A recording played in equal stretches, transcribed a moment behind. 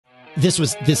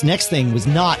this next thing was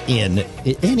not in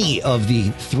any of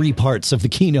the 3 parts of the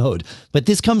keynote, but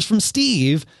this comes from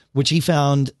Steve, which he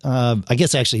found. I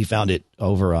guess actually he found it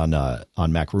over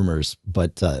on Mac Rumors,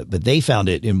 but they found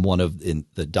it in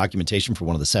the documentation for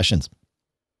one of the sessions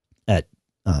at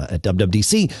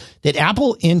WWDC, that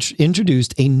Apple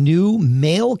introduced a new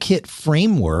MailKit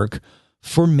framework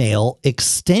for mail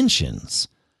extensions.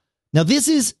 Now,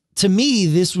 to me,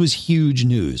 this was huge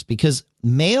news because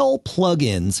mail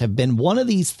plugins have been one of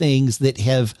these things that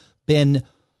have been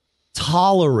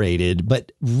tolerated,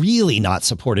 but really not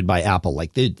supported by Apple.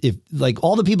 Like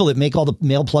all the people that make all the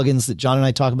mail plugins that John and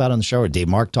I talk about on the show, or Dave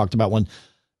Mark talked about one,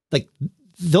 like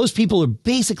those people are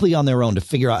basically on their own to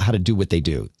figure out how to do what they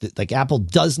do. Like Apple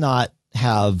does not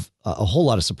have a whole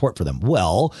lot of support for them.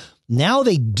 Well, now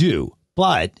they do,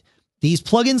 but these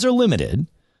plugins are limited.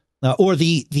 Or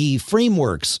the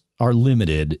frameworks are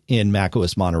limited in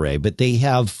macOS Monterey, but they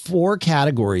have 4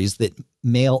 categories that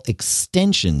mail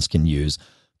extensions can use.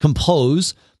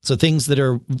 Compose, so things that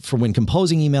are for when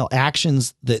composing email,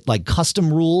 actions that like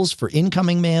custom rules for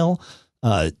incoming mail,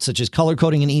 such as color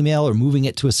coding an email or moving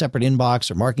it to a separate inbox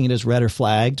or marking it as read or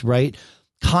flagged, right?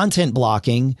 Content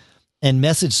blocking and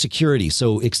message security,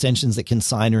 so extensions that can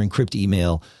sign or encrypt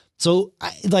email. So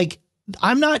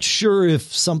I'm not sure if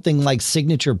something like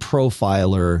Signature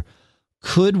Profiler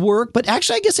could work, but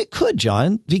actually I guess it could,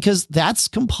 John, because that's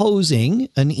composing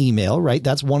an email, right?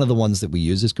 That's one of the ones that we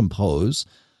use is Compose.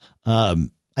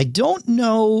 I don't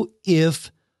know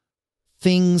if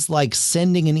things like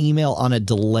sending an email on a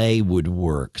delay would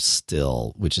work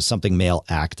still, which is something Mail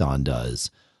Act On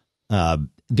does,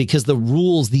 because the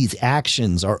rules, these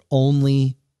actions are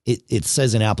only, it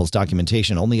says in Apple's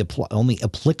documentation, only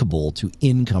applicable to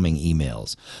incoming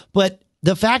emails. But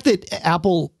the fact that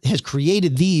Apple has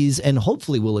created these and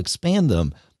hopefully will expand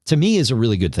them, to me, is a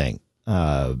really good thing.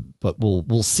 But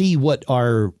we'll see what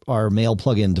our mail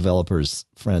plugin developers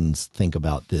friends think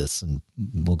about this, and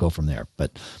we'll go from there.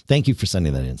 But thank you for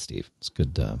sending that in, Steve. It's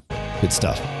good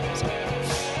stuff. So.